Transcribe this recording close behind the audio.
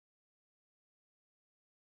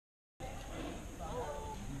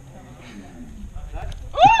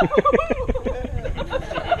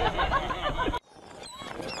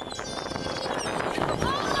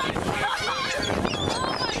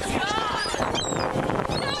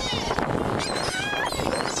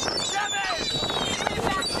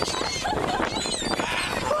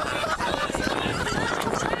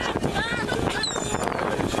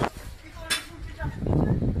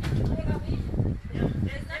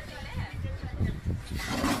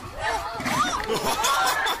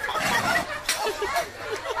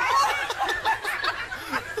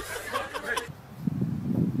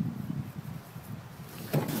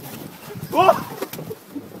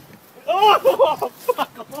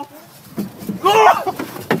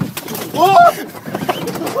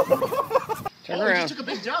Turn around. He just took a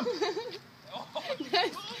big jump.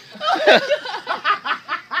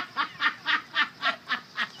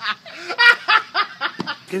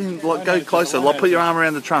 Get in, like, go closer. Like, put your arm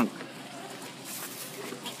around the trunk.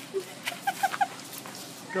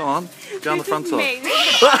 Go on. Go on the front side.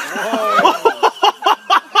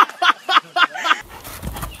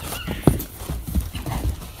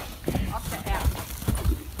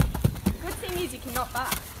 Good thing is you cannot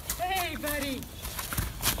bark. Hey, buddy.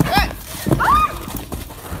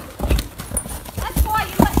 That's why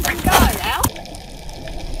you let them go, Al.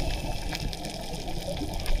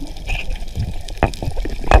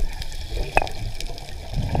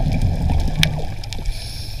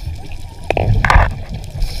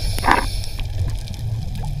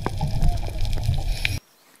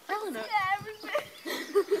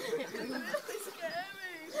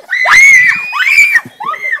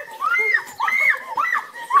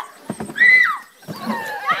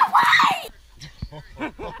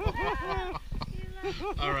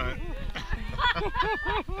 All right.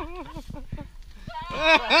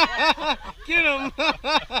 Get him!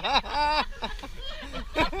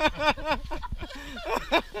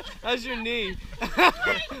 How's your knee?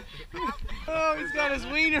 Oh, he's got his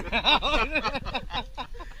wiener out.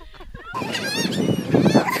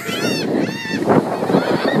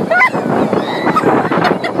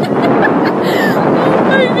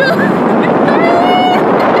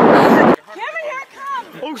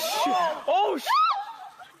 Oh shit! Oh shit!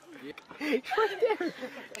 He's right there!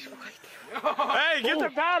 He's right there! Hey, get the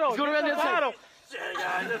paddle! He's going around the paddle!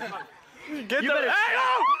 Get the paddle! Hey,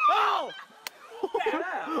 oh! Oh!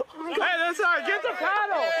 Hey, that's alright! Get the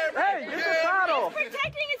paddle! Hey, get the paddle! He's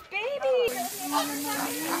protecting his baby!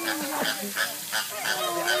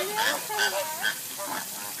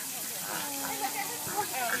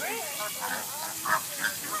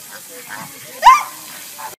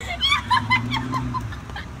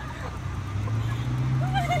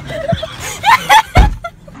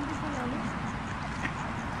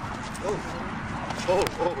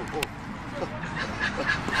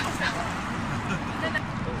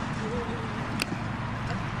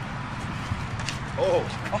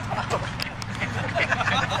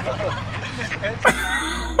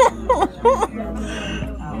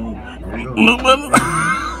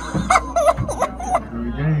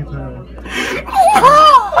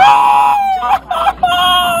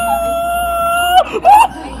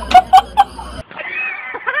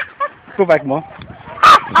 Go back, Mom.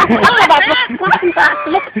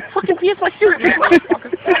 Look, fucking pierce my shoe.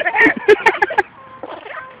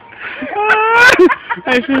 I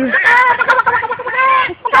see.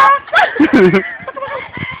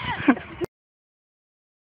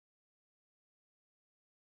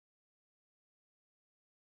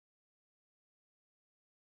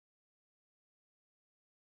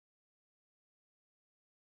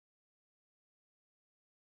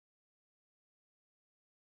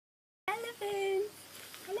 Elephant.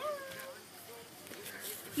 Hello.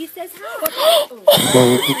 He says hi.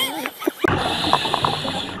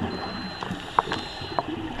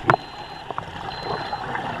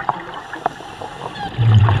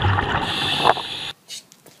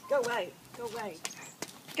 Go away. Go away.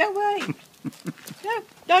 Go away. No,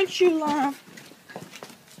 don't you laugh.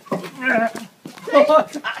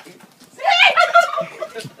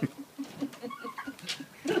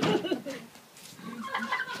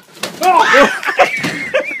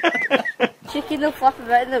 Chicken will flop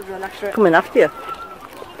about in the run after it. Coming after you.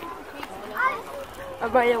 I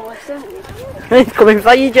bet you watch them. He's coming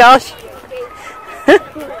for you, Josh.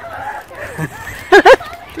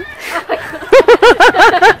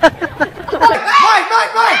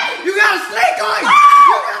 Mike! You got a snake on! You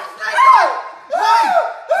got a snake on! Mike!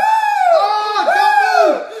 Oh,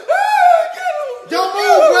 don't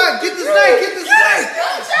move, bro! Get the snake! Get the snake!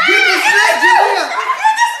 Get the snake, Julia!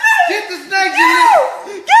 Get the snake, Julia!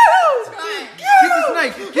 Get the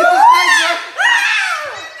snake! Get the snake, bro!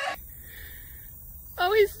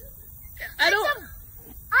 Oh, he's... I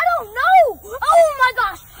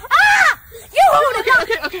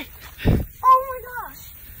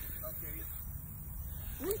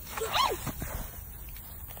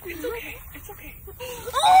It's okay. It's okay.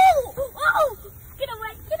 Oh! Oh! Get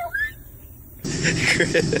away! Get away!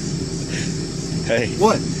 Hey.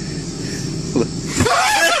 What?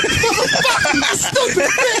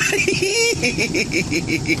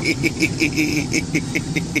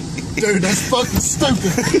 Dude, that's fucking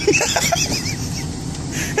stupid.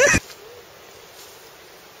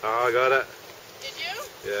 Oh, I got it. Did you?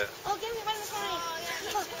 Yeah. Oh, give me one of the signs.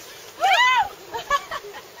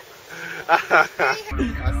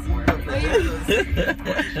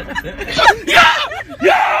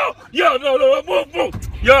 Yo, no, move.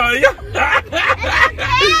 Yo.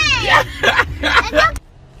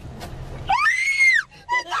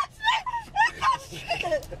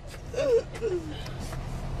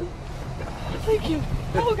 Thank you.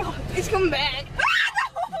 Oh God, it's coming back.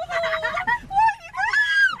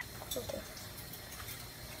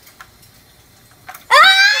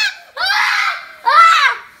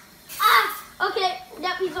 Okay,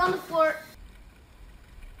 yep, he's on the floor.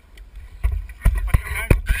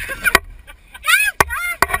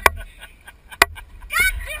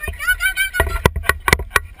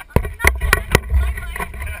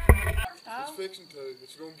 It's fixing to.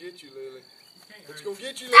 It's gonna get you, Lily. It's gonna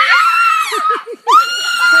get you, Lily.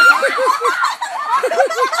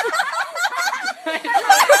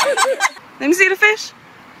 Let me see the fish.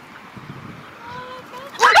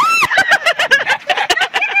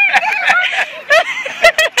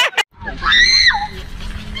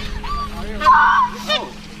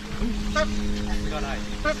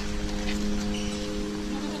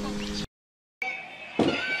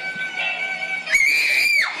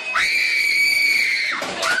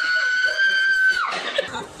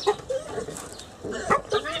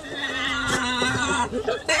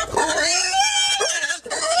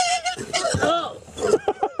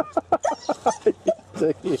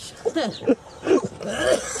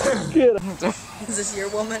 Is this your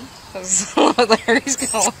woman? That's what Larry's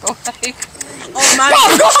gonna look like. Oh my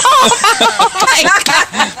God! Oh my God!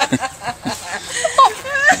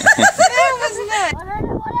 That was nuts.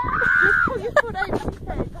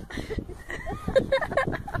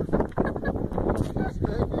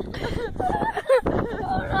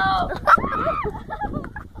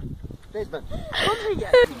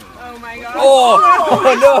 Oh my God! Oh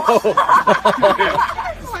no!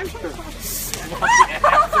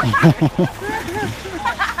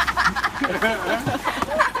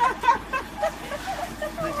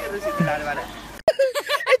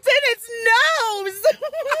 It's in its nose!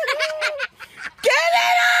 Get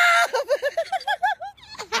it up!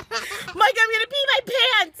 Mike, I'm gonna pee my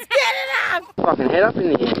pants! Get it up! Fucking head up in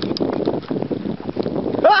the air.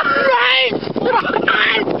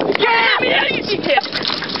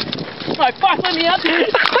 Alright, fuck, let me out.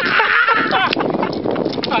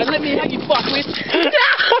 Alright, let me out, you fuckwit.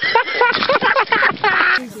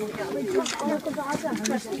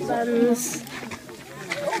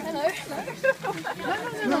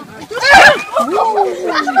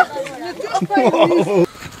 Whoa.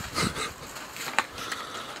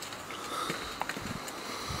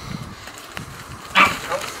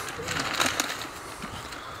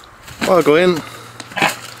 I'll go in.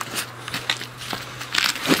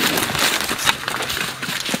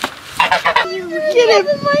 Get him!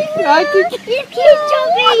 I can keep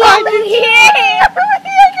jumping over here! I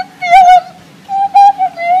can feel him! Get over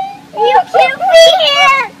me! You can't be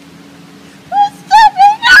here! Stop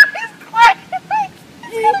it! No, he's climbing!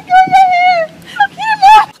 He's gonna go right here! Get him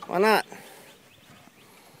off! Why not?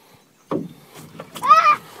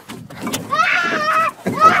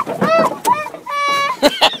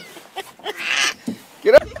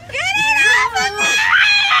 Get up! Get it up! I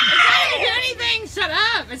didn't do anything! Shut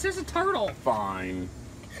up! It's just a turtle. Fine.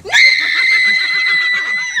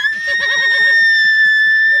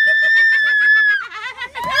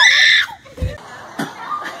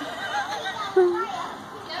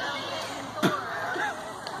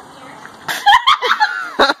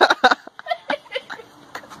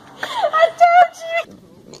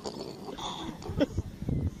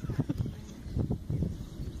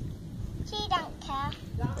 She don't care.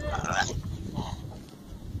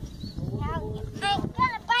 I'm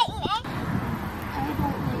gonna bite me. I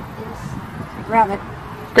don't like this. Grab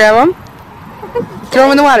him. Throw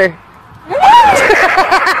him in the water.